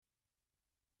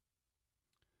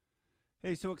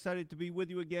Hey, so excited to be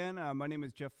with you again. My name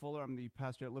is Jeff Fuller. I'm the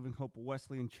pastor at Living Hope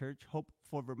Wesleyan Church,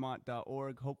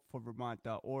 hopeforvermont.org,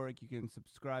 hopeforvermont.org. You can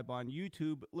subscribe on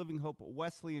YouTube, Living Hope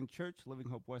Wesleyan Church, Living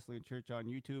Hope Wesleyan Church on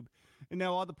YouTube. And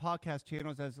now all the podcast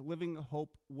channels as Living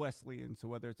Hope Wesleyan. So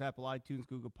whether it's Apple iTunes,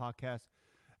 Google Podcasts,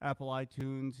 Apple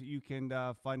iTunes, you can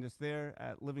find us there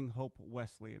at Living Hope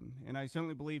Wesleyan. And I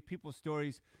certainly believe people's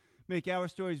stories make our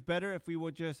stories better if we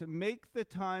will just make the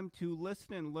time to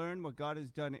listen and learn what God has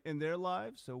done in their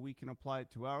lives so we can apply it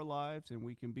to our lives and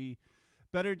we can be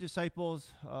better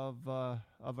disciples of our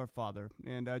Father.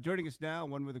 And joining us now,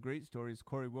 one with a great story is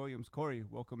Corey Williams. Corey,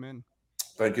 welcome in.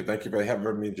 Thank you. Thank you for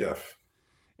having me, Jeff.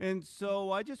 And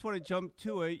so I just want to jump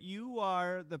to it. You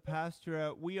are the pastor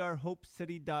at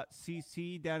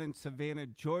wearehopecity.cc down in Savannah,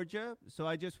 Georgia. So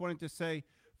I just wanted to say,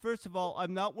 first of all,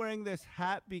 I'm not wearing this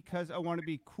hat because I want to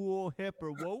be cool, hip,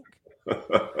 or woke.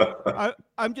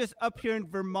 I'm just up here in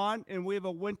Vermont, and we have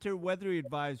a winter weather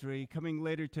advisory coming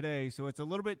later today. So it's a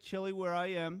little bit chilly where I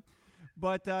am.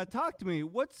 But talk to me.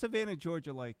 What's Savannah,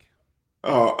 Georgia like?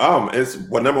 It's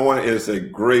number one, it's a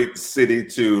great city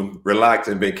to relax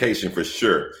and vacation for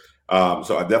sure.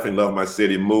 So I definitely love my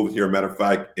city. Moved here, matter of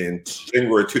fact, in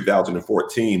January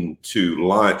 2014 to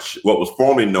launch what was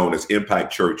formerly known as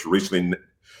Impact Church. Recently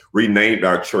renamed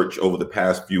our church over the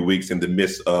past few weeks in the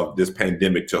midst of this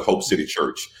pandemic to Hope City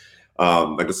Church.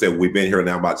 Like I said, we've been here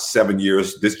now about 7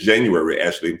 years. This January,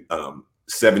 actually,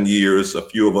 7 years. A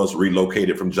few of us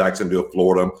relocated from Jacksonville,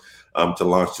 Florida, to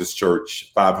launch this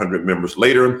church. 500 members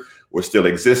later, we're still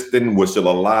existing, we're still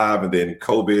alive, and then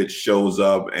COVID shows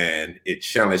up and it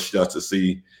challenged us to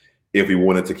see if we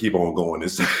wanted to keep on going.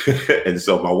 And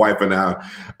so my wife and I,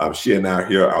 she and I are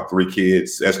here, our 3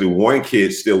 kids, actually 1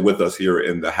 kid still with us here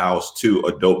in the house, 2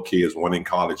 adult kids, 1 in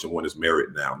college and 1 is married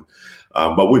now.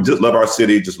 But we just love our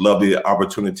city, just love the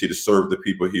opportunity to serve the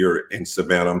people here in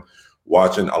Savannah,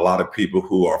 watching a lot of people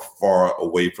who are far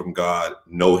away from God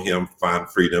know him, find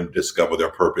freedom, discover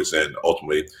their purpose, and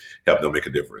ultimately help them make a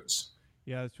difference.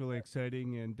 Yeah, it's really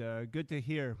exciting and good to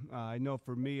hear. I know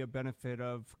for me, a benefit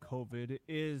of COVID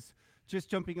is just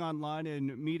jumping online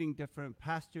and meeting different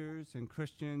pastors and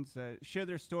Christians that share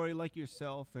their story like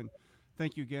yourself. And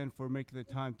thank you again for making the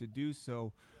time to do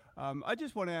so. I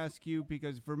just want to ask you,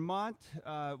 because Vermont,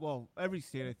 well, every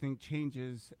state I think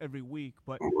changes every week,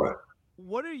 but Right.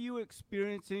 what are you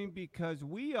experiencing? Because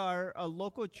we are a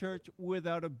local church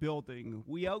without a building.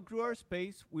 We outgrew our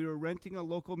space. We were renting a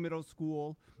local middle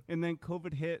school, and then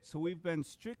COVID hit. So we've been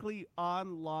strictly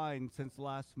online since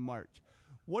last March.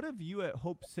 What have you at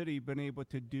Hope City been able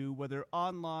to do, whether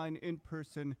online, in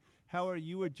person? How are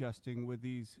you adjusting with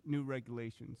these new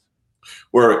regulations?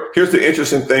 Well, here's the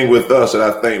interesting thing with us that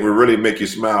I think will really make you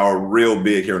smile real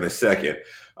big here in a second.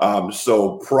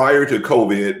 So prior to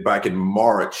COVID, back in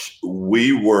March,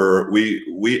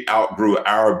 we outgrew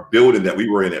our building that we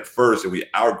were in at first, and we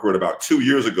outgrew it about 2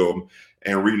 years ago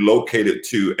and relocated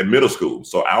to a middle school.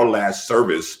 So our last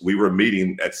service, we were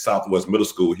meeting at Southwest Middle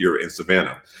School here in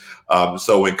Savannah.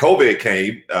 So when COVID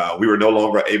came, we were no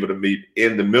longer able to meet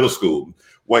in the middle school.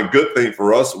 One good thing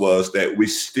for us was that we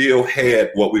still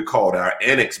had what we called our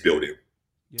annex building,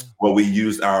 Yeah. where we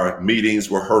used our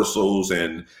meetings, rehearsals,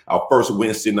 and our first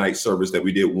Wednesday night service that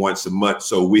we did once a month.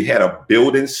 So we had a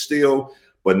building still,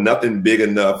 but nothing big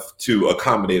enough to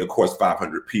accommodate, of course,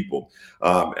 500 people.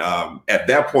 At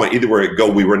that point, either way it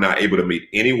go, we were not able to meet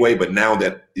anyway. But now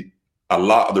that a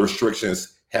lot of the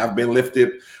restrictions have been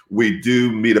lifted, we do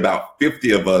meet about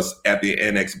 50 of us at the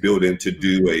annex building to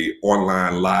do a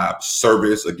online live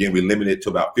service. Again, we limit it to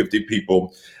about 50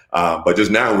 people. But just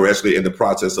now we're actually in the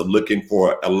process of looking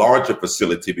for a larger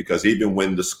facility, because even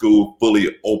when the school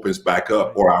fully opens back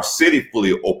up, or our city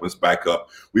fully opens back up,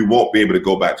 we won't be able to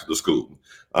go back to the school.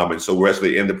 And so we're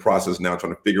actually in the process now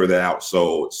trying to figure that out.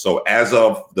 So as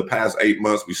of the past 8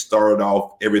 months, we started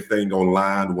off everything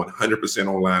online, 100%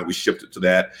 online. We shifted to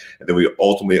that. And then we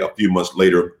ultimately, a few months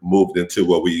later, moved into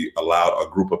where we allowed a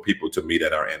group of people to meet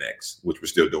at our annex, which we're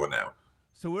still doing now.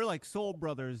 So we're like soul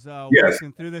brothers Yes,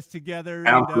 walking through this together and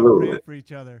absolutely. praying for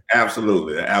each other.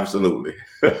 Absolutely. Absolutely.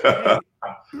 Hey,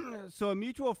 so a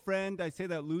mutual friend, I say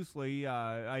that loosely.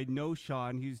 I know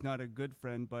Sean. He's not a good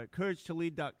friend, but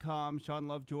CourageToLead.com, Sean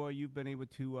Lovejoy, you've been able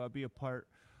to be a part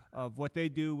of what they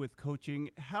do with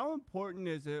coaching. How important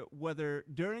is it, whether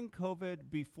during COVID,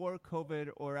 before COVID,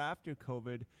 or after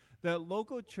COVID, that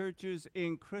local churches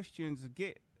and Christians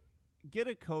get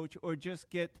a coach or just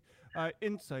get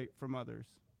insight from others?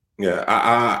 Yeah,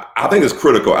 I think it's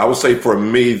critical. I would say for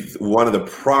me, one of the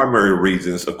primary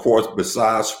reasons, of course,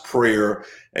 besides prayer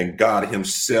and God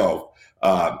Himself,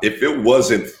 if it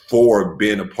wasn't for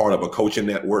being a part of a coaching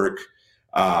network,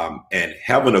 and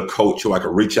having a coach who I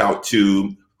could reach out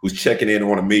to, who's checking in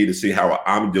on me to see how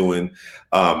I'm doing.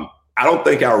 I don't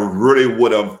think I really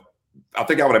would have. I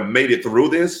think I would have made it through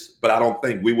this, but I don't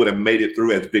think we would have made it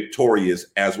through as victorious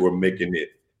as we're making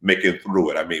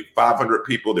through it. I mean, 500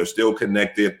 people, they're still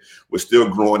connected. We're still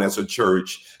growing as a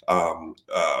church.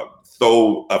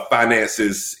 Though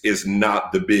finances is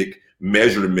not the big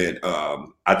measurement.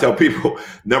 I tell people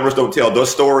numbers don't tell the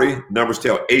story, numbers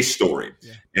tell a story.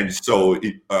 Yeah. And so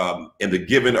in the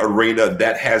given arena,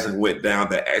 that hasn't went down,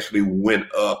 that actually went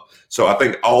up. So I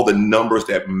think all the numbers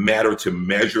that matter to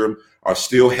measure are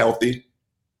still healthy.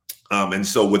 And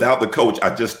so without the coach,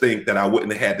 I just think that I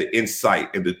wouldn't have had the insight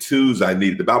and the tools I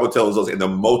needed. The Bible tells us in the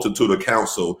multitude of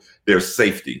counsel, there's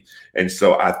safety. And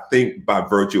so I think by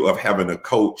virtue of having a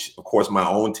coach, of course, my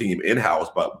own team in-house,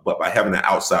 but by having an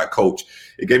outside coach,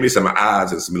 it gave me some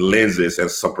eyes and some lenses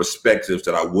and some perspectives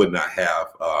that I would not have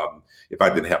if I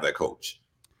didn't have that coach.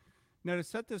 Now, to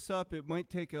set this up, it might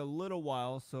take a little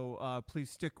while, so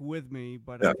please stick with me,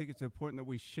 but I think it's important that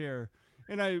we share.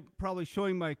 And I'm probably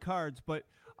showing my cards, but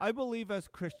I believe as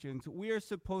Christians, we are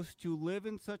supposed to live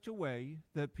in such a way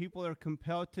that people are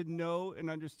compelled to know and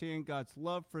understand God's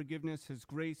love, forgiveness, his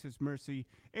grace, his mercy,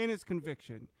 and his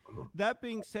conviction. That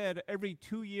being said, every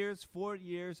 2 years, 4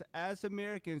 years, as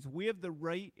Americans, we have the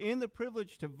right and the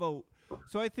privilege to vote.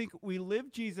 So I think we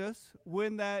live Jesus.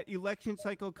 When that election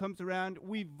cycle comes around,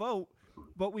 we vote,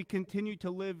 but we continue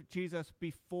to live Jesus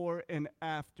before and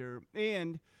after.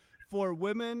 And for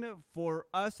women, for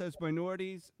us as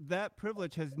minorities, that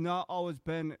privilege has not always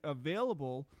been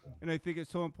available. And I think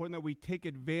it's so important that we take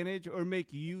advantage or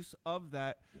make use of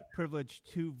that privilege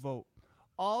to vote.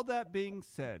 All that being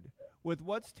said, with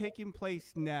what's taking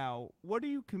place now, what are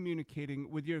you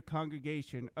communicating with your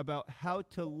congregation about how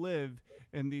to live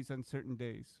in these uncertain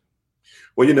days?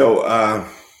 Well,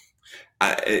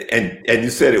 and you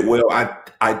said it well.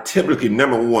 I typically,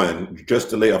 number one,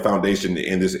 just to lay a foundation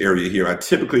in this area here, I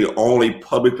typically only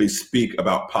publicly speak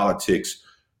about politics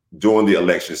during the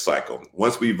election cycle.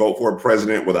 Once we vote for a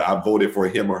president, whether I voted for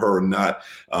him or her or not,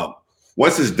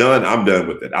 once it's done, I'm done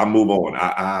with it. I move on.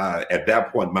 At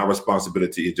that point, my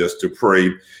responsibility is just to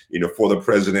pray, for the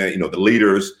president, the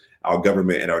leaders, our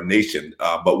government, and our nation.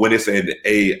 But when it's an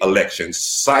election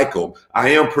cycle, I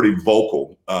am pretty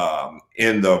vocal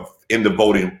in the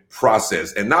voting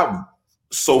process, and not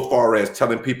so far as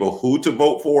telling people who to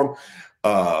vote for,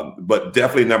 but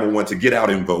definitely number one, to get out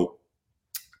and vote.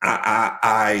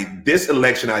 This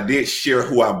election, I did share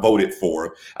who I voted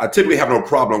for. I typically have no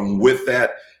problem with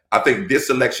that. I think this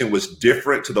election was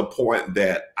different to the point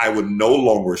that I would no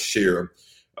longer share.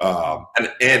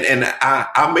 And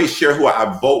I may share who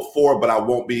I vote for, but I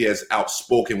won't be as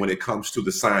outspoken when it comes to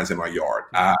the signs in my yard.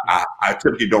 I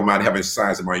typically don't mind having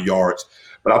signs in my yards,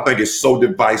 but I think it's so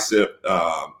divisive.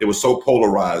 It was so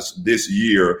polarized this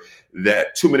year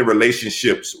that too many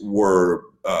relationships were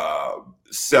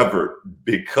severed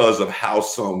because of how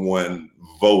someone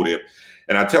voted.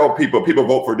 And I tell people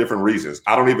vote for different reasons.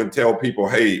 I don't even tell people,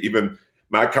 hey, even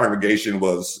my congregation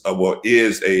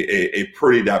is a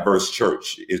pretty diverse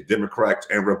church. It's Democrats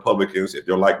and Republicans. If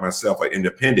they're like myself, are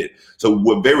independent. So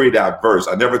we're very diverse.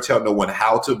 I never tell no one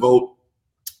how to vote.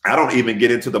 I don't even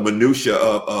get into the minutia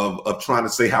of trying to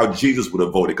say how Jesus would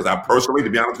have voted. Because I personally, to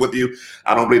be honest with you,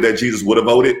 I don't believe that Jesus would have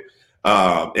voted.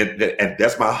 And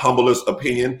that's my humblest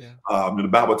opinion. Yeah. The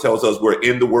Bible tells us we're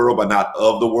in the world, but not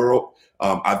of the world.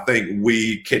 I think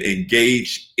we can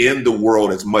engage in the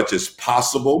world as much as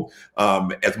possible,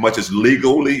 as much as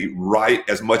legally right,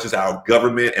 as much as our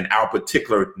government and our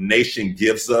particular nation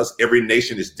gives us. Every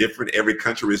nation is different. Every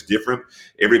country is different.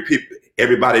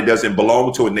 Everybody doesn't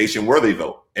belong to a nation where they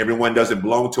vote. Everyone doesn't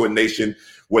belong to a nation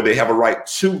where they have a right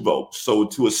to vote. So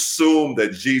to assume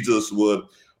that Jesus would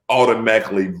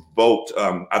automatically vote,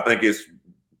 I think it's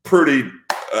pretty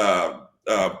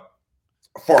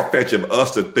far-fetched of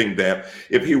us to think that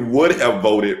if he would have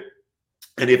voted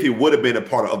and if he would have been a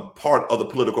part of the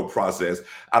political process,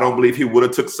 I don't believe he would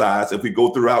have took sides. If we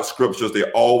go throughout scriptures, they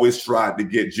always tried to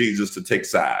get Jesus to take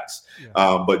sides.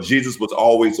 Yeah. But Jesus was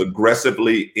always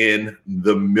aggressively in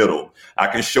the middle. I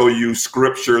can show you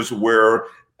scriptures where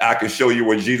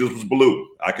Jesus was blue.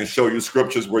 I can show you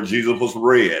scriptures where Jesus was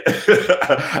red.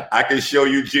 I can show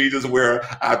you Jesus where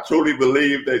I truly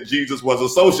believe that Jesus was a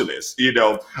socialist, and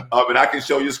I can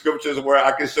show you scriptures where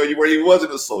I can show you where he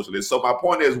wasn't a socialist. So my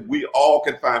point is we all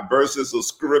can find verses of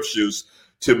scriptures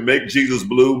to make Jesus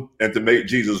blue and to make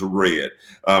Jesus red.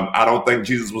 I don't think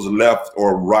Jesus was left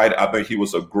or right. I think he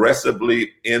was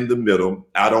aggressively in the middle.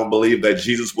 I don't believe that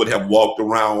Jesus would have walked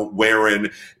around wearing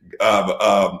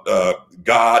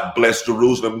God bless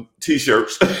Jerusalem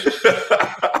t-shirts.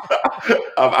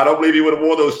 I don't believe he would have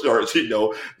worn those shirts.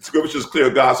 Scripture is clear.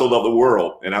 God so loved the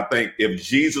world. And I think if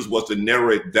Jesus was to narrow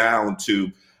it down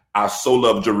to I so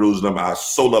love Jerusalem, I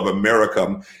so love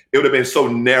America, it would have been so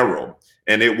narrow.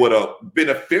 And it would have been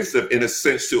offensive in a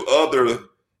sense to other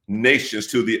nations,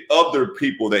 to the other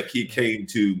people that he came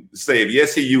to save.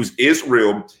 Yes, he used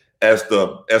Israel as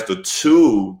the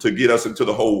tool to get us into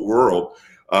the whole world.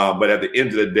 But at the end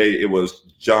of the day, it was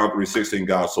John 3:16,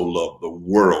 God so loved the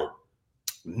world.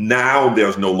 Now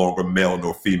there's no longer male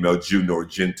nor female, Jew nor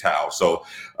Gentile. So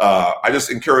I just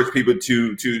encourage people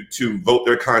to vote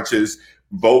their conscience,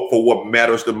 vote for what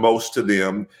matters the most to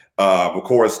them. Of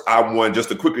course, I want just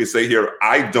to quickly say here,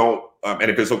 I don't,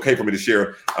 and if it's okay for me to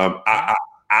share,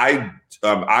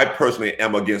 I personally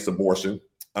am against abortion.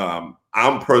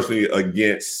 I'm personally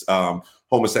against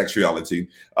homosexuality.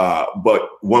 But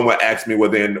one would ask me, well,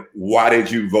 then why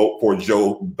did you vote for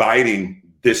Joe Biden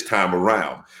this time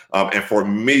around? And for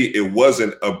me, it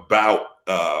wasn't about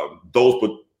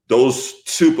those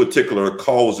two particular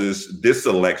causes this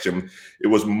election. It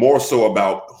was more so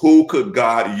about who could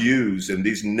God use in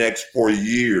these next 4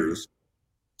 years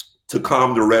to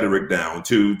calm the rhetoric down,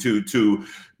 to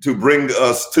bring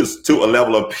us to a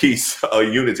level of peace,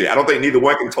 unity. I don't think neither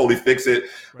one can totally fix it,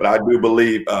 but I do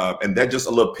believe, and that's just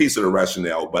a little piece of the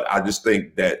rationale. But I just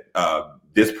think that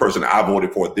this person I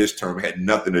voted for this term had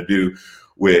nothing to do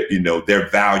with their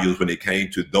values when it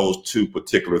came to those two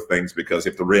particular things. Because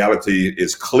if the reality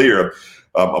is clear,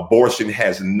 abortion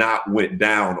has not went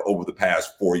down over the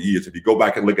past 4 years. If you go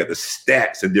back and look at the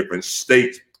stats in different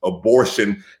states,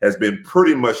 abortion has been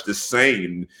pretty much the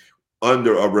same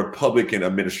under a Republican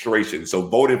administration. So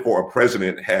voting for a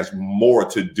president has more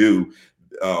to do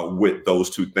with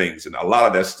those two things. And a lot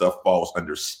of that stuff falls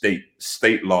under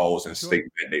state laws and state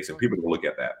mandates. And people don't look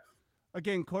at that.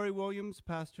 Again, Corey Williams,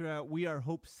 pastor at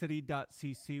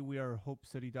wearehopecity.cc,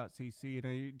 wearehopecity.cc. And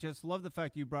I just love the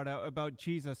fact you brought out about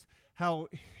Jesus, how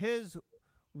his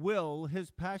will, his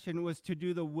passion was to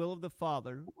do the will of the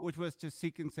Father, which was to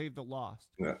seek and save the lost.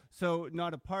 Yeah. So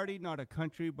not a party, not a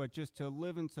country, but just to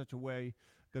live in such a way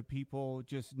that people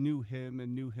just knew him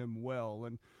and knew him well.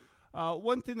 And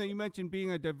one thing that you mentioned,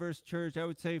 being a diverse church, I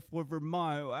would say for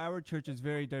Vermont, our church is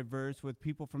very diverse with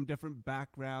people from different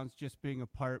backgrounds just being a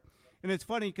part. And it's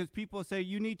funny because people say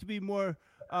you need to be more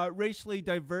racially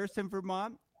diverse in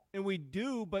Vermont. And we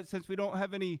do, but since we don't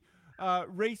have any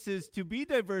races to be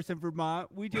diverse in Vermont,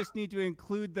 we just need to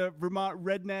include the Vermont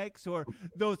rednecks or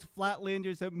those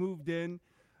flatlanders that moved in.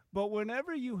 But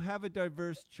whenever you have a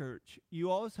diverse church, you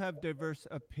always have diverse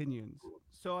opinions.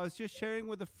 So I was just sharing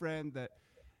with a friend that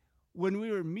when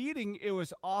we were meeting, it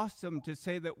was awesome to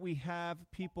say that we have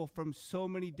people from so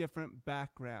many different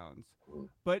backgrounds.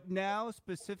 But now,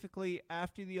 specifically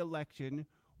after the election,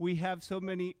 we have so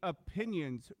many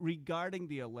opinions regarding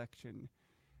the election.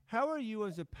 How are you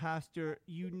as a pastor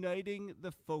uniting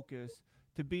the focus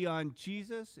to be on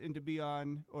Jesus and to be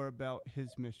on or about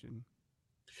his mission?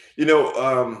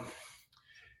 I'm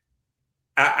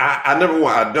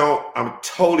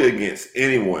totally against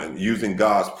anyone using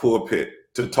God's pulpit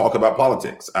to talk about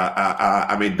politics.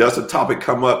 I mean, does the topic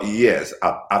come up? Yes.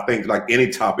 I think like any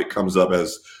topic comes up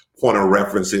as point of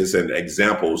references and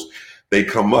examples, they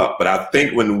come up. But I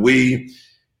think when we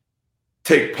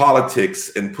take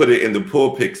politics and put it in the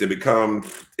pulpits, it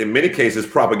becomes, in many cases,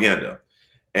 propaganda.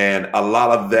 And a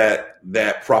lot of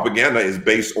that propaganda is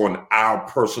based on our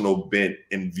personal bent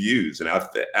and views. And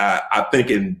I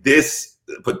think in this,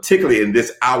 particularly in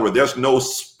this hour, there's no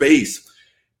space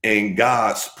in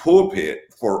God's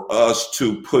pulpit for us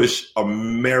to push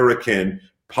American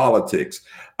politics.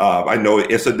 I know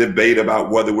it's a debate about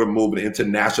whether we're moving into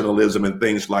nationalism and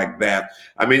things like that.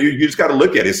 I mean, you just got to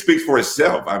look at it. It speaks for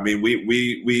itself. I mean,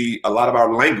 we a lot of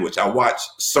our language. I watch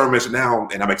sermons now,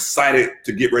 and I'm excited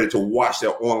to get ready to watch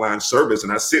their online service.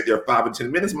 And I sit there 5 and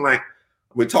 10 minutes. I'm like,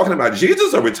 we're talking about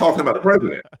Jesus, or we're talking about the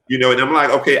president? And I'm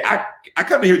like, okay, I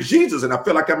come to hear Jesus, and I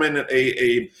feel like I'm in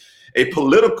a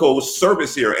political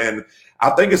service here, and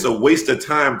I think it's a waste of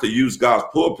time to use God's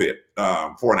pulpit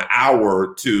for an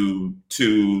hour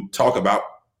to talk about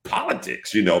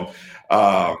politics. Can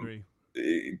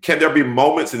there be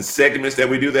moments and segments that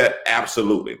we do that?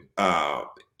 Absolutely.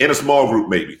 In a small group,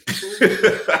 maybe.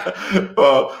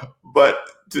 But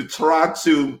to try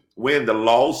to win the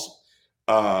loss,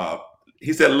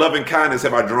 he said, loving kindness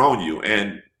have I drawn you.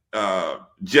 And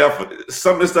Jeff,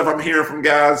 some of the stuff I'm hearing from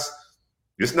guys,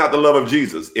 it's not the love of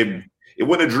Jesus. It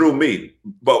wouldn't have drew me.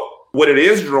 But what it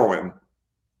is drawing,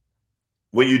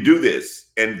 when you do this,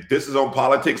 and this is on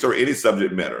politics or any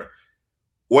subject matter,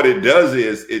 what it does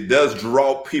is it does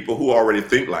draw people who already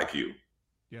think like you.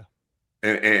 Yeah.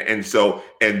 And so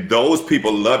those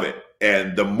people love it.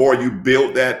 And the more you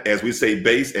build that, as we say,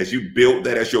 base, as you build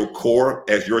that as your core,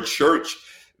 as your church,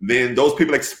 then those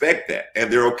people expect that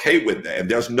and they're okay with that. And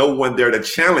there's no one there to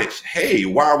challenge, hey,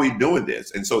 why are we doing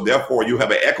this? And so therefore you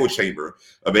have an echo chamber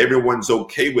of everyone's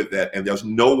okay with that. And there's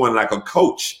no one like a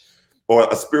coach or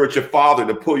a spiritual father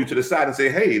to pull you to the side and say,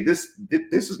 hey, this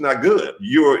is not good.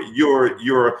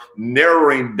 You're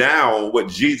narrowing down what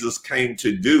Jesus came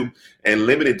to do and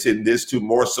limiting this to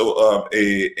more so of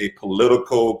a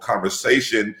political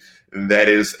conversation that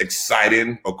is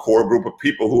exciting a core group of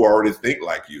people who already think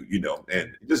like you,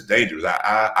 and just dangerous.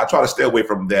 I try to stay away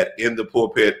from that in the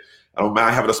pulpit. I don't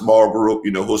mind having a small group,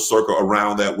 who'll circle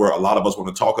around that where a lot of us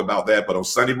want to talk about that. But on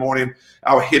Sunday morning,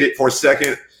 I'll hit it for a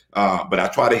second. But I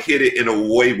try to hit it in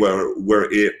a way where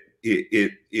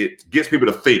it gets people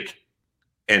to think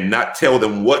and not tell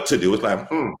them what to do. It's like,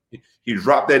 he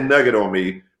dropped that nugget on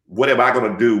me. What am I going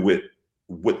to do with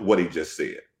what he just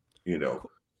said?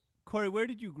 Corey, where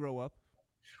did you grow up?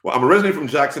 Well, I'm originally from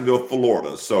Jacksonville,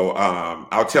 Florida. So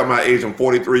I'll tell my age. I'm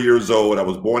 43 years old. I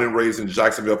was born and raised in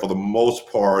Jacksonville for the most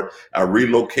part. I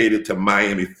relocated to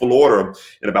Miami, Florida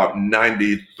in about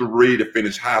 93 to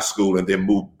finish high school and then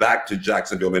moved back to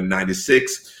Jacksonville in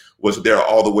 96. Was there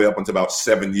all the way up until about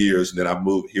 7 years. And then I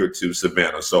moved here to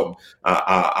Savannah. So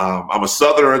I'm a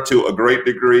Southerner to a great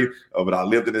degree, but I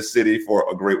lived in the city for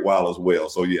a great while as well.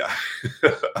 So, yeah.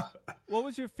 What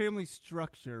was your family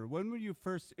structure? When were you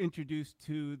first introduced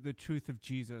to the truth of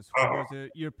Jesus? Was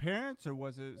it your parents or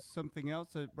was it something else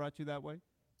that brought you that way?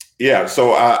 Yeah,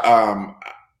 so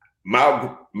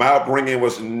my upbringing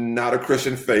was not a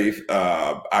Christian faith.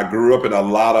 I grew up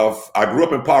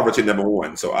in poverty, number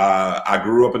one. So I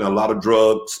grew up in a lot of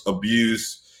drugs,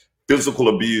 abuse, physical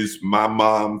abuse. My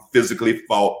mom physically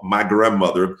fought my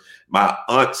grandmother. My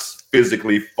aunts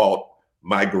physically fought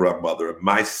my grandmother.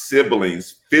 My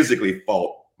siblings physically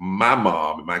fought my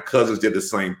mom. My cousins did the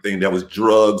same thing. There was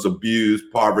drugs, abuse,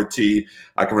 poverty.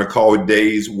 I can recall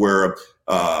days where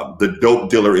the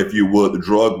dope dealer, if you would, the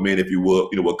drug man, if you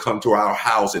would come to our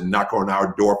house and knock on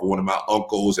our door for one of my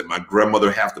uncles, and my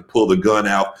grandmother have to pull the gun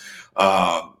out.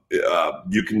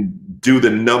 You can do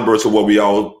the numbers of what we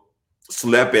all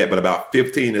slept at, but about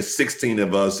 15 to 16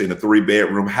 of us in a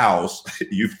 3-bedroom house,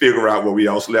 you figure out where we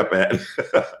all slept at.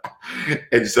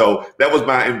 And so that was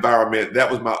my environment.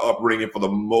 That was my upbringing for the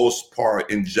most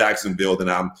part in Jacksonville. Then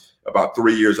about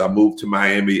 3 years, I moved to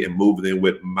Miami and moved in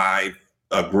with my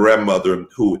grandmother,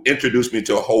 who introduced me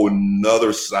to a whole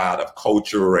nother side of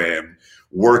culture and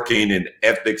working and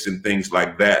ethics and things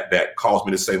like that caused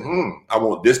me to say, I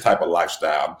want this type of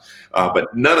lifestyle.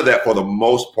 But none of that for the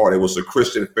most part. It was a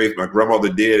Christian faith. My grandmother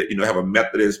did, have a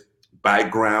Methodist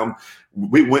background.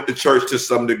 We went to church to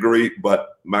some degree,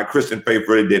 but my Christian faith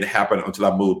really didn't happen until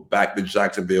I moved back to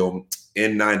Jacksonville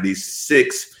in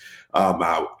 96.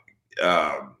 I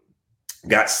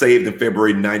got saved in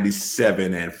February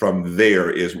 97. And from there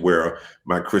is where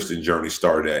my Christian journey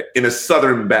started at, in a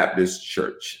Southern Baptist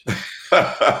church.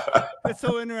 It's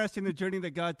so interesting, the journey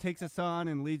that God takes us on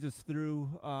and leads us through.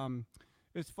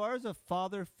 As far as a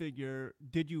father figure,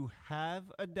 did you have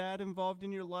a dad involved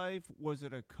in your life? Was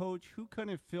it a coach? Who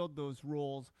kind of filled those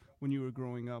roles when you were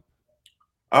growing up?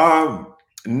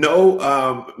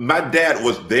 No, my dad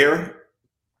was there.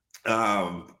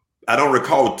 I don't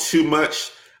recall too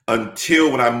much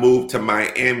until when I moved to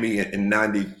Miami in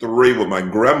 93 with my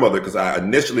grandmother, because I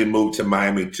initially moved to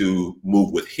Miami to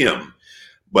move with him.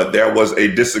 But there was a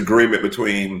disagreement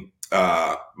between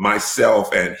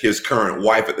myself and his current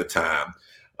wife at the time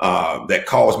that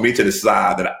caused me to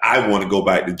decide that I want to go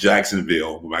back to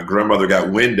Jacksonville. When my grandmother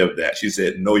got wind of that, she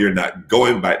said, no, you're not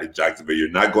going back to Jacksonville. You're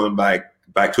not going back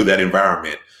to that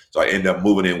environment. So I ended up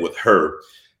moving in with her,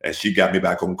 and she got me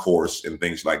back on course and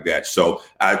things like that. So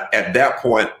at that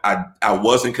point, I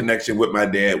was in connection with my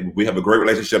dad. We have a great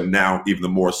relationship now, even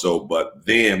more so. But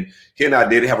then he and I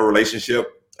did have a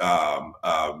relationship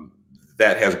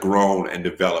that has grown and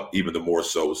developed even more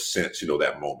so since,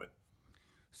 that moment.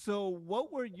 So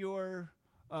what were your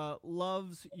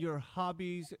loves, your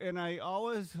hobbies? And I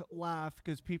always laugh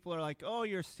because people are like, oh,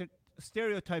 you're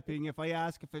stereotyping if I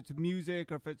ask if it's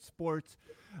music or if it's sports.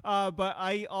 But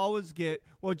I always get,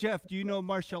 well, Jeff, do you know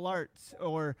martial arts?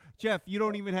 Or Jeff, you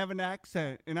don't even have an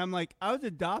accent. And I'm like, I was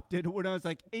adopted when I was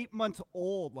like 8 months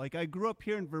old. Like, I grew up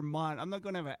here in Vermont. I'm not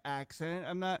going to have an accent.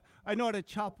 I know how to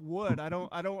chop wood. I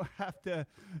don't have to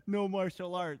know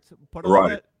martial arts. But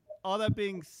all that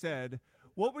being said,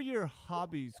 what were your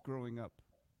hobbies growing up?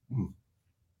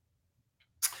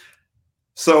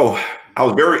 So I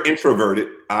was very introverted.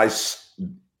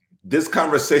 This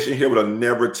conversation here would have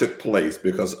never took place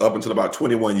because up until about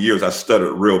 21 years, I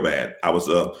stuttered real bad. I was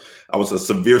a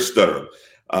severe stutterer.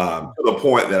 To the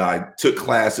point that I took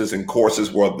classes and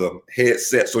courses where the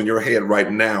headsets on your head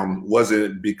right now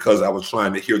wasn't because I was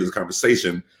trying to hear this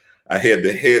conversation. I had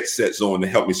the headsets on to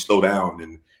help me slow down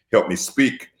and help me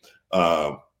speak.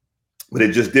 But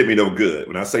it just did me no good.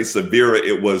 When I say severe,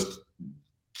 it was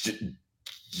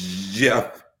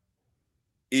Jeff.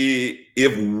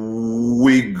 If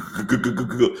we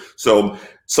so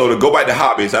to go back to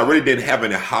hobbies, I really didn't have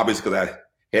any hobbies because I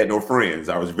had no friends.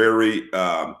 I was very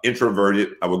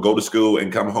introverted. I would go to school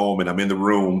and come home and I'm in the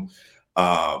room.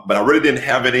 But I really didn't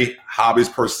have any hobbies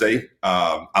per se.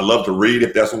 I love to read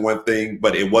if that's one thing,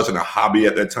 but it wasn't a hobby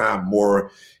at that time.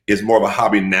 It's more of a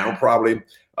hobby now probably.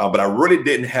 But I really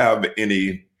didn't have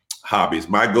any hobbies.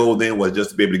 My goal then was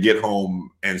just to be able to get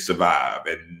home and survive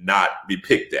and not be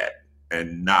picked at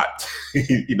and not,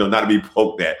 not to be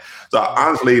poked at. So I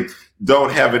honestly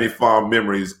don't have any fond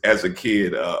memories as a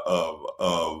kid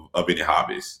of any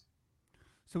hobbies.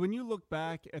 So when you look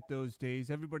back at those days,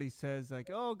 everybody says like,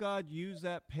 oh, God used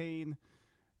that pain.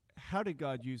 How did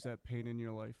God use that pain in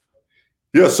your life?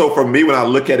 Yeah, so for me, when I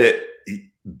look at it,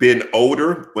 being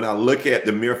older, when I look at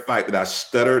the mere fact that I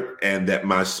stuttered and that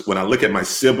when I look at my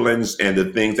siblings and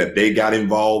the things that they got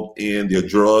involved in, the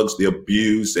drugs, the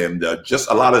abuse, and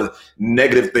just a lot of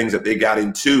negative things that they got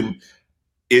into,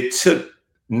 it took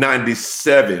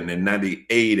 97 and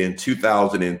 98 and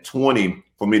 2020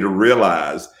 for me to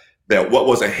realize that what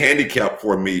was a handicap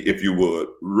for me, if you would,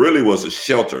 really was a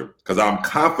shelter. Because I'm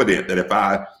confident that if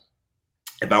I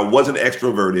wasn't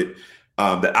extroverted,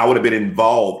 that I would have been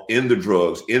involved in the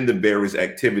drugs, in the various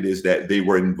activities that they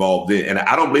were involved in. And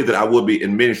I don't believe that I would be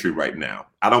in ministry right now.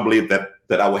 I don't believe that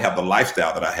I would have the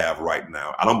lifestyle that I have right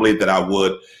now. I don't believe that I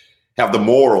would have the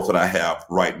morals that I have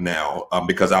right now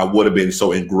because I would have been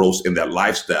so engrossed in that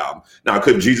lifestyle. Now,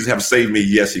 could Jesus have saved me?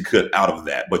 Yes, he could out of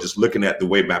that. But just looking at the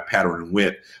way my pattern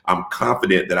went, I'm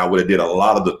confident that I would have did a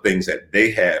lot of the things that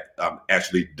they had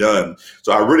actually done.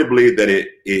 So I really believe that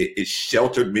it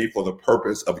sheltered me for the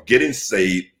purpose of getting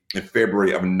saved in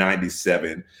February of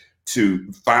 97,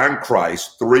 to find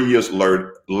Christ 3 years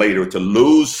later, to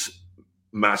lose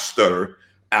my stutter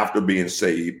after being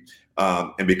saved,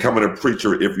 and becoming a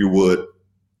preacher, if you would,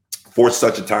 for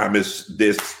such a time as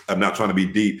this. I'm not trying to be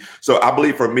deep. So I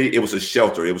believe for me, it was a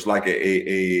shelter. It was like a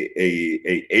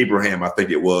Abraham, I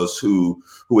think it was, who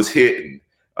was hidden.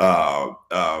 And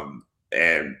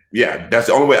yeah, that's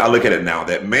the only way I look at it now.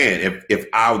 That man, if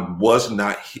I was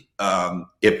not,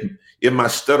 if my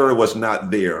stutter was not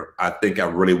there, I think I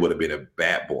really would have been a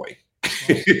bad boy.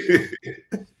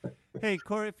 Hey,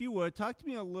 Corey, if you would, talk to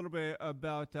me a little bit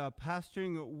about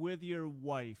pastoring with your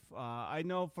wife. I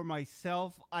know for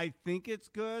myself, I think it's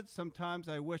good. Sometimes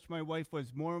I wish my wife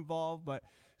was more involved, but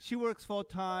she works full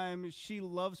time. She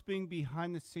loves being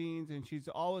behind the scenes, and she's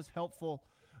always helpful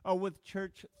with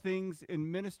church things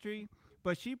in ministry,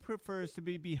 but she prefers to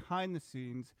be behind the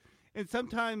scenes. And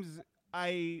sometimes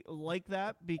I like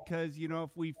that because, if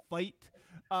we fight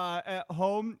at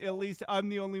home, at least I'm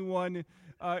the only one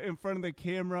in front of the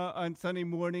camera on Sunday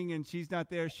morning, and she's not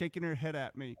there shaking her head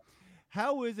at me.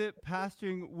 How is it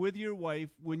pastoring with your wife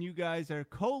when you guys are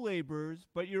co-laborers,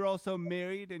 but you're also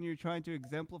married and you're trying to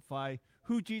exemplify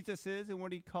who Jesus is and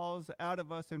what he calls out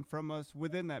of us and from us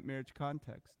within that marriage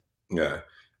context? Yeah.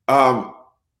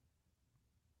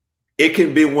 It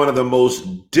can be one of the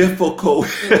most difficult,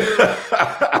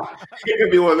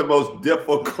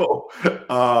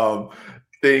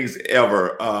 things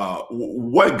ever.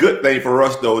 One good thing for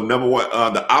us, though, number one,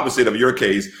 the opposite of your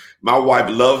case, my wife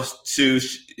loves to,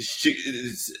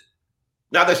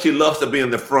 not that she loves to be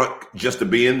in the front just to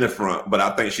be in the front, but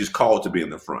I think she's called to be in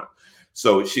the front.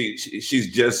 So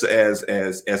she's just as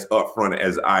upfront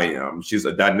as I am. She's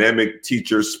a dynamic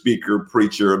teacher, speaker,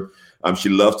 preacher. She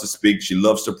loves to speak. She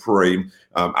loves to pray.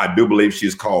 I do believe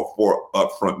she's called for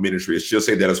upfront ministry. She'll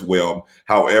say that as well.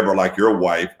 However, like your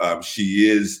wife,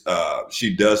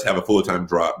 she does have a full-time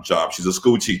job. She's a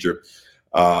school teacher.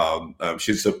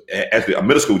 She's actually a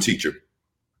middle school teacher.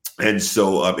 And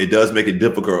so it does make it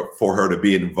difficult for her to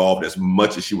be involved as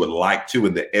much as she would like to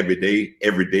in the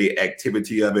everyday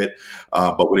activity of it.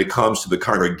 But when it comes to the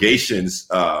congregation's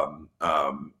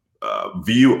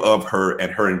view of her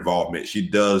and her involvement, she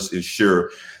does ensure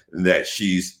that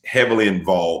she's heavily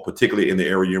involved, particularly in the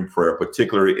area in prayer,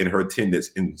 particularly in her attendance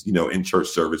in church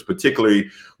service, particularly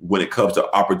when it comes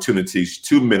to opportunities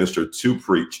to minister, to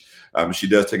preach. She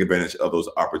does take advantage of those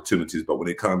opportunities. But when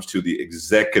it comes to the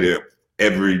executive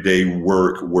everyday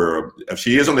work, where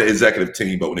she is on the executive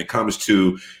team, but when it comes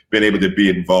to being able to be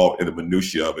involved in the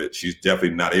minutia of it, she's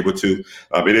definitely not able to.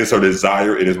 It is her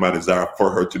desire. It is my desire for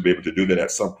her to be able to do that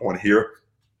at some point here.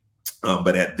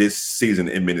 But at this season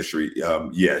in ministry,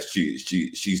 yes,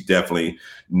 she's definitely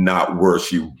not where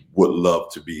she would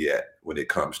love to be at when it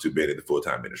comes to being in the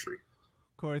full-time ministry.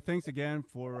 Corey, thanks again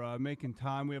for making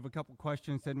time. We have a couple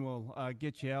questions, then we'll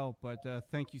get you out. But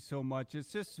thank you so much.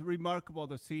 It's just remarkable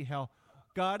to see how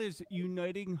God is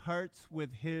uniting hearts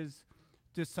with his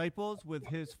disciples, with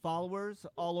his followers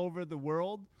all over the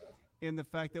world, in the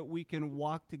fact that we can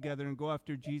walk together and go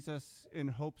after Jesus in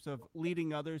hopes of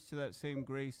leading others to that same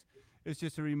grace. It's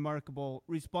just a remarkable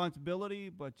responsibility,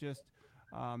 but just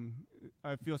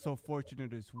I feel so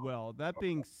fortunate as well. That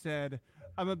being said,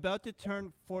 I'm about to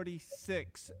turn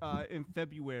 46 in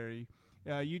February.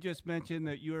 You just mentioned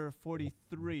that you're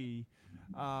 43.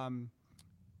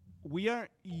 We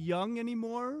aren't young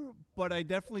anymore, but I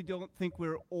definitely don't think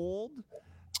we're old.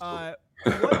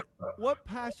 What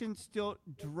passion still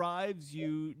drives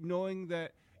you, knowing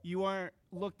that you aren't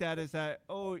looked at as that,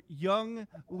 young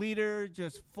leader,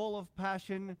 just full of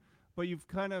passion, but you've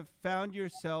kind of found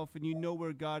yourself and you know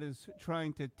where God is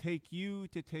trying to take you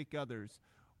to take others.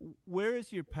 Where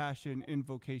is your passion in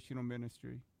vocational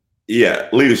ministry? Yeah,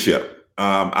 leadership.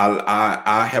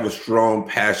 I have a strong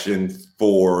passion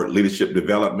for leadership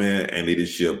development and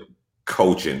leadership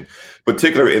coaching,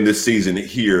 particularly in this season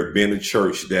here, being a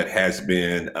church that has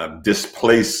been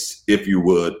displaced, if you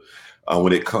would,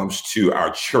 when it comes to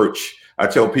our church. I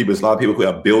tell people, there's a lot of people who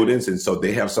have buildings, and so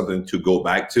they have something to go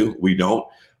back to. We don't.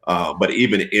 But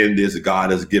even in this,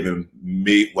 God has given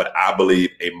me what I believe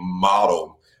a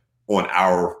model on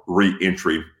our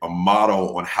re-entry, a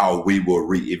model on how we will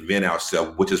reinvent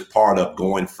ourselves, which is part of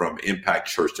going from Impact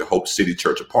Church to Hope City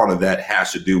Church. A part of that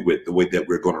has to do with the way that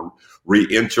we're going to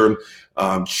re-enter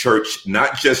church,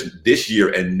 not just this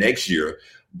year and next year,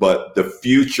 but the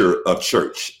future of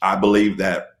church. I believe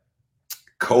that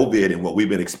COVID and what we've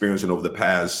been experiencing over the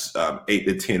past 8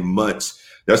 to 10 months,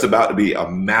 there's about to be a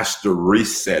master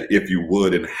reset, if you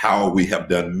would, in how we have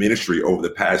done ministry over the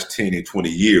past 10 and 20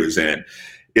 years. And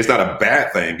it's not a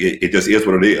bad thing. It just is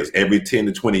what it is. Every 10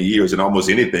 to 20 years in almost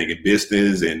anything, in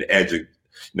business and in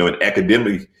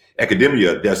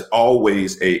academia, there's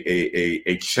always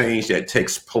a change that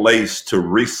takes place to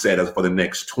reset us for the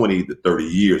next 20 to 30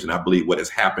 years. And I believe what has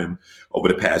happened over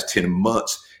the past 10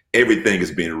 months, everything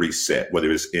is being reset,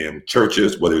 whether it's in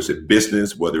churches, whether it's in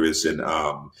business, whether it's in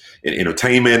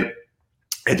entertainment,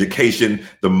 education.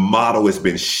 The model has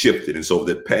been shifted. And so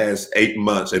the past 8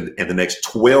 months and the next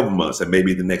 12 months and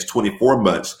maybe the next 24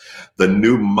 months, the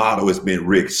new model has been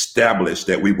reestablished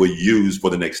that we will use for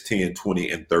the next 10,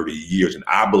 20, and 30 years. And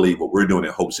I believe what we're doing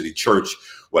at Hope City Church,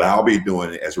 what I'll be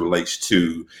doing as it relates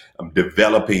to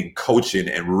developing coaching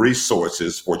and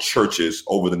resources for churches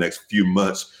over the next few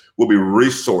months, will be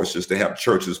resources to have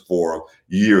churches for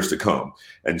years to come.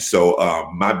 And so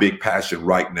my big passion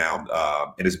right now,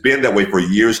 and it's been that way for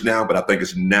years now, but I think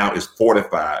it's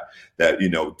fortified that,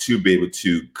 to be able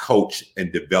to coach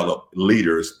and develop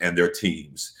leaders and their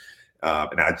teams.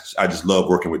 And I just love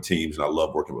working with teams, and I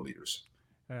love working with leaders.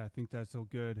 Yeah, I think that's so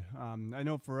good. I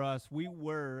know for us, we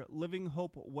were Living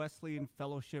Hope Wesleyan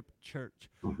Fellowship Church,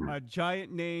 a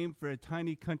giant name for a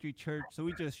tiny country church. So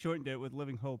we just shortened it with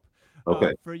Living Hope.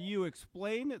 Okay. For you,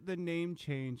 explain the name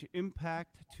change,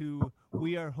 Impact to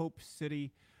We Are Hope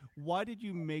City. Why did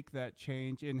you make that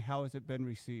change, and how has it been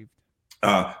received?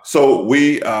 So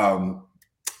we, I've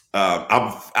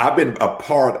been a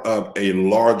part of a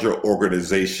larger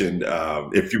organization,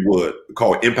 if you would,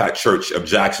 called Impact Church of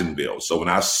Jacksonville. So when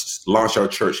I launched our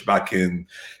church back in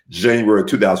January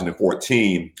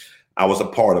 2014, I was a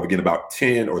part of, again, about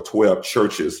 10 or 12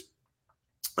 churches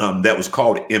that was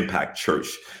called Impact Church.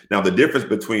 Now, the difference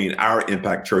between our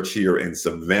Impact Church here in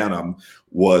Savannah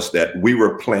was that we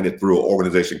were planted through an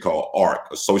organization called ARC,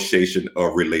 Association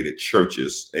of Related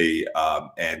Churches.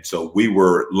 And so we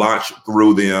were launched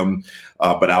through them.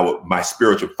 But my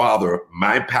spiritual father,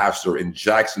 my pastor in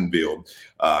Jacksonville,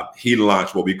 he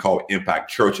launched what we call Impact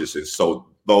Churches. And so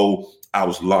though I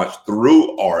was launched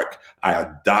through ARC, I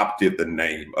adopted the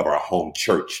name of our home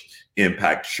church,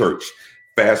 Impact Church.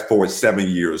 Fast forward 7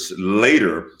 years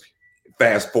later,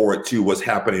 fast forward to what's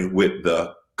happening with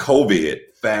the COVID,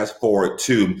 fast forward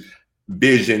to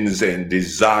visions and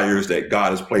desires that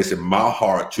God has placed in my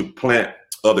heart to plant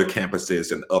other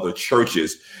campuses and other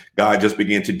churches. God just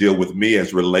began to deal with me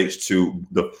as relates to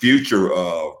the future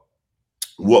of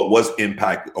what was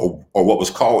Impact or what was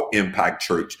called Impact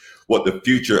Church, what the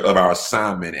future of our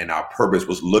assignment and our purpose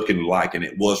was looking like. And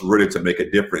it was really to make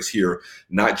a difference here,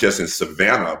 not just in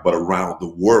Savannah, but around the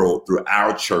world through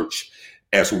our church,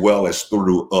 as well as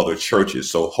through other churches.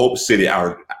 So Hope City,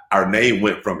 our name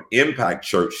went from Impact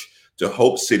Church to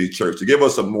Hope City Church to give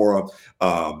us a more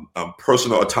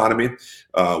personal autonomy.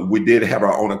 We did have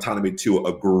our own autonomy to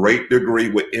a great degree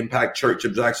with Impact Church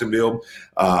of Jacksonville,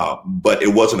 but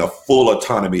it wasn't a full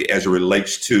autonomy as it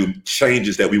relates to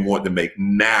changes that we want to make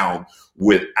now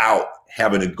without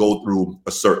having to go through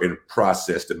a certain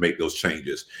process to make those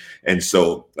changes. And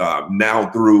so now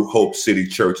through Hope City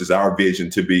Church is our vision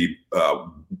to be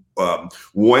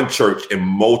one church in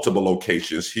multiple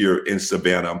locations here in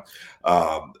Savannah.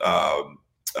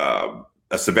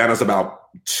 Savannah's about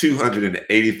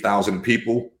 280,000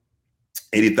 people.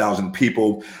 80,000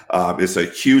 people. It's a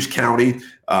huge county.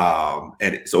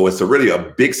 And so it's really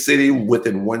a big city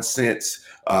within one sense.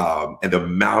 And the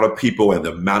amount of people and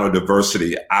the amount of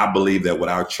diversity, I believe that what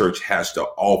our church has to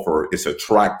offer is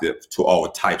attractive to all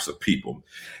types of people.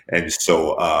 And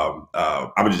so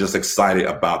I'm just excited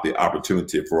about the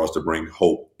opportunity for us to bring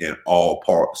hope in all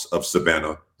parts of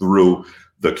Savannah through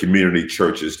the community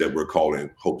churches that we're calling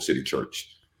Hope City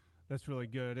Church. That's really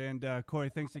good. And Corey,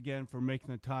 thanks again for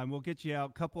making the time. We'll get you out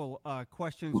a couple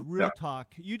questions, real talk.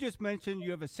 You just mentioned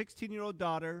you have a 16-year-old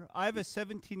daughter. I have a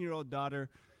 17-year-old daughter.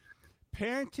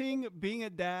 Parenting, being a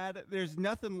dad, there's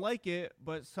nothing like it,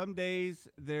 but some days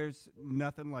there's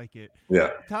nothing like it.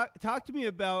 Yeah. Talk to me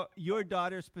about your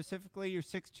daughter specifically, your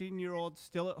 16-year-old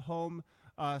still at home,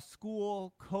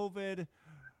 school, COVID,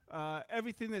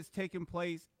 everything that's taken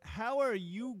place. How are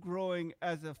you growing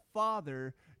as a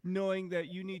father, knowing that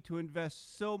you need to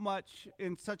invest so much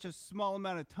in such a small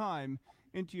amount of time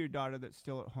into your daughter that's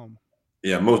still at home?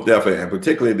 Yeah, most definitely. And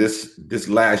particularly this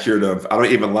last year, I don't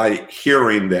even like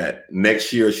hearing that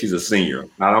next year she's a senior.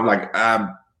 And I'm like, I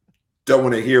don't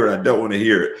want to hear it. I don't want to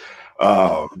hear it.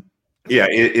 Yeah,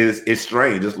 it's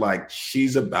strange. It's like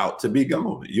she's about to be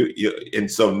gone. And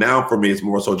so now for me, it's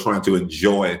more so trying to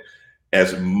enjoy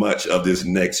as much of this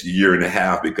next year and a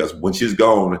half, because when she's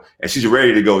gone and she's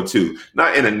ready to go too,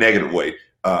 not in a negative way,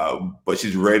 but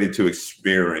she's ready to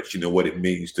experience, what it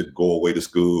means to go away to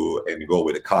school and go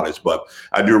away to college. But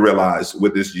I do realize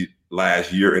with this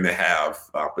last year and a half,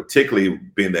 particularly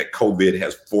being that COVID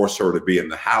has forced her to be in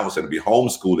the house and to be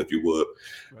homeschooled, if you would,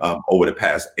 over the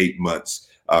past 8 months,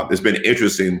 it's been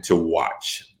interesting to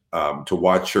watch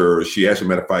her. She actually,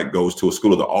 matter of fact, goes to a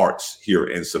school of the arts here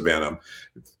in Savannah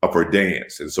for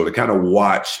dance. And so to kind of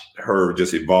watch her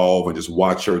just evolve and just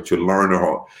watch her to learn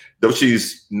her, though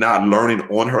she's not learning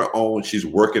on her own, she's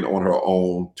working on her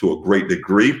own to a great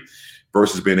degree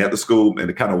versus being at the school, and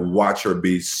to kind of watch her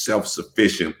be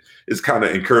self-sufficient is kind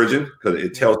of encouraging, because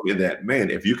it tells me that, man,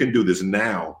 if you can do this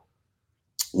now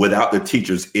without the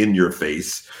teachers in your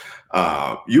face,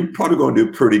 you're probably going to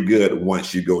do pretty good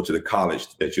once you go to the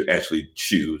college that you actually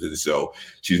choose. And so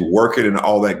she's working and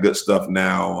all that good stuff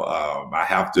now.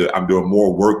 I'm doing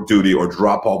more work duty or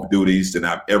drop off duties than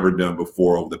I've ever done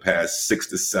before over the past 6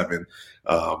 to 7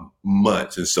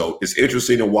 months. And so it's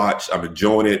interesting to watch. I'm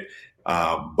enjoying it.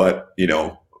 But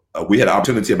we had an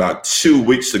opportunity about 2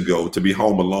 weeks ago to be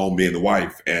home alone, me and the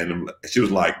wife. And she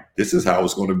was like, this is how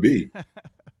it's going to be.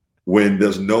 When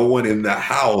there's no one in the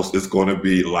house, it's going to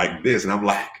be like this. And I'm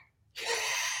like,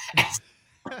 yes.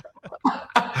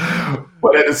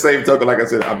 But at the same token, like I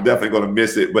said, I'm definitely going to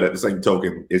miss it. But at the same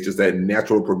token, it's just that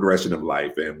natural progression of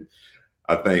life. And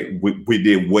I think we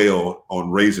did well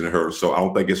on raising her. So I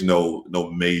don't think it's no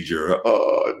major,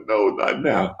 no, not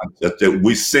now.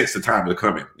 We sense the time is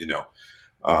coming,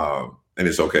 and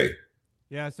it's okay.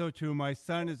 Yeah, so true. My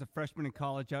son is a freshman in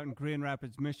college out in Grand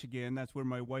Rapids, Michigan. That's where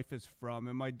my wife is from.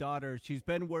 And my daughter, she's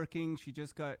been working. She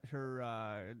just got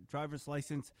her driver's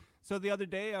license. So the other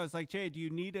day I was like, Jay, do you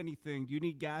need anything? Do you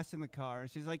need gas in the car?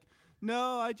 She's like,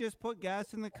 no, I just put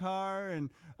gas in the car, and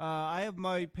I have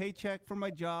my paycheck from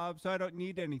my job, so I don't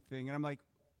need anything. And I'm like,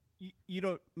 you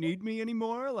don't need me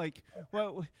anymore? Like,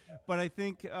 well, but I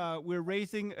think we're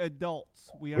raising adults.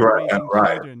 We are raising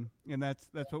children, and that's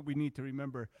what we need to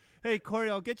remember. Hey, Corey,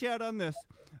 I'll get you out on this.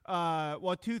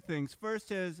 Well, 2 things.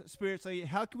 First is spiritually,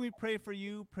 how can we pray for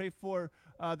you, pray for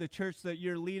the church that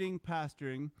you're leading,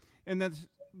 pastoring? And then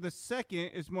the second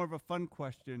is more of a fun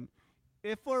question.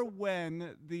 If or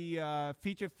when the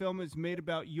feature film is made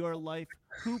about your life,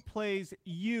 who plays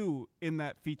you in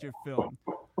that feature film?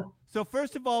 So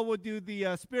first of all, we'll do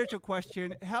the spiritual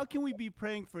question. How can we be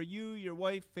praying for you, your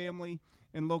wife, family,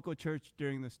 and local church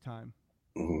during this time?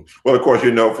 Mm-hmm. Well, of course,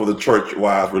 for the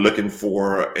church-wise, we're looking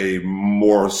for a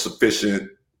more sufficient,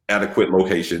 adequate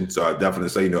location. So I definitely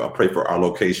say, I pray for our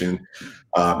location,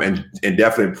 and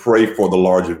definitely pray for the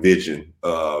larger vision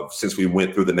since we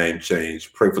went through the name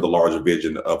change, pray for the larger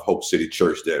vision of Hope City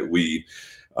Church, that we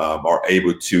are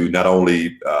able to not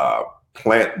only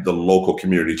plant the local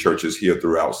community churches here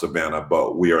throughout Savannah,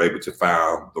 but we are able to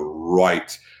find the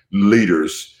right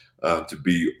leaders to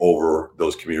be over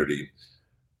those community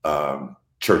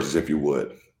churches, if you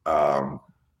would.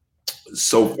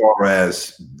 So far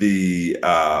as the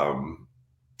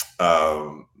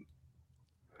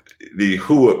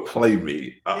who would play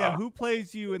me. Yeah, who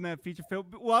plays you in that feature film?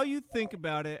 But while you think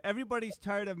about it, everybody's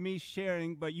tired of me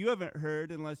sharing, but you haven't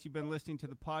heard unless you've been listening to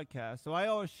the podcast. So I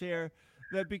always share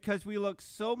that because we look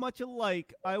so much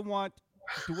alike, I want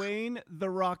Dwayne The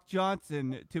Rock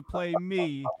Johnson to play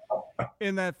me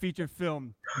in that feature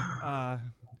film.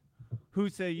 Who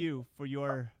say you for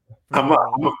your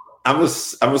role? I'm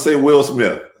gonna say Will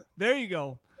Smith. There you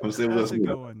go. I'm gonna say Will Smith.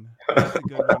 That's a good one. That's a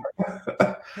good one.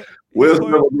 Hey, Will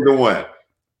Smith will be the one.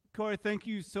 Corey, thank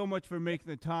you so much for making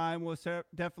the time. We'll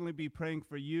definitely be praying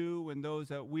for you and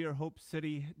those at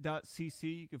wearehopecity.cc.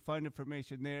 You can find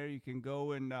information there. You can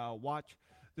go and watch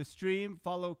the stream.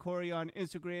 Follow Corey on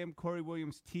Instagram, Corey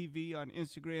Williams TV on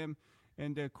Instagram.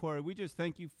 And Corey, we just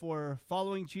thank you for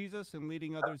following Jesus and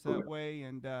leading others that way.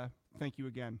 And thank you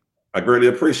again. I greatly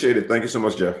appreciate it. Thank you so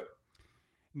much, Jeff.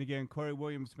 And again, Corey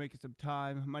Williams making some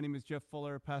time. My name is Jeff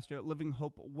Fuller, pastor at Living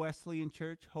Hope Wesleyan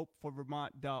Church,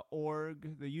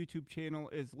 hopeforvermont.org. The YouTube channel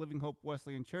is Living Hope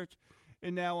Wesleyan Church.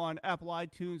 And now on Apple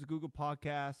iTunes, Google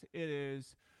Podcasts, it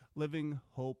is Living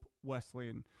Hope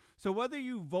Wesleyan. So whether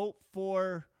you vote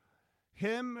for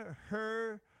him,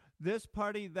 her, this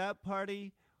party, that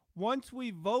party, once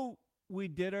we vote, we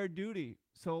did our duty.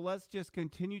 So let's just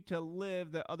continue to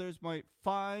live that others might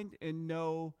find and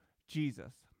know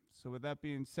Jesus. So with that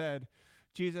being said,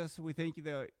 Jesus, we thank you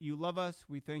that you love us.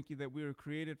 We thank you that we were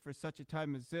created for such a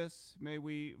time as this. May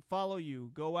we follow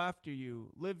you, go after you,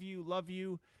 live you, love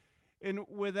you, and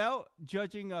without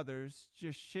judging others,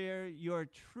 just share your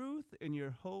truth and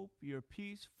your hope, your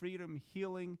peace, freedom,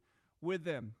 healing with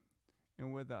them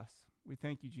and with us. We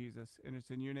thank you, Jesus, and it's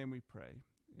in your name we pray.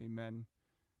 Amen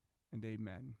and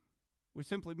amen. Which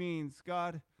simply means,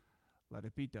 God, let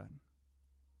it be done.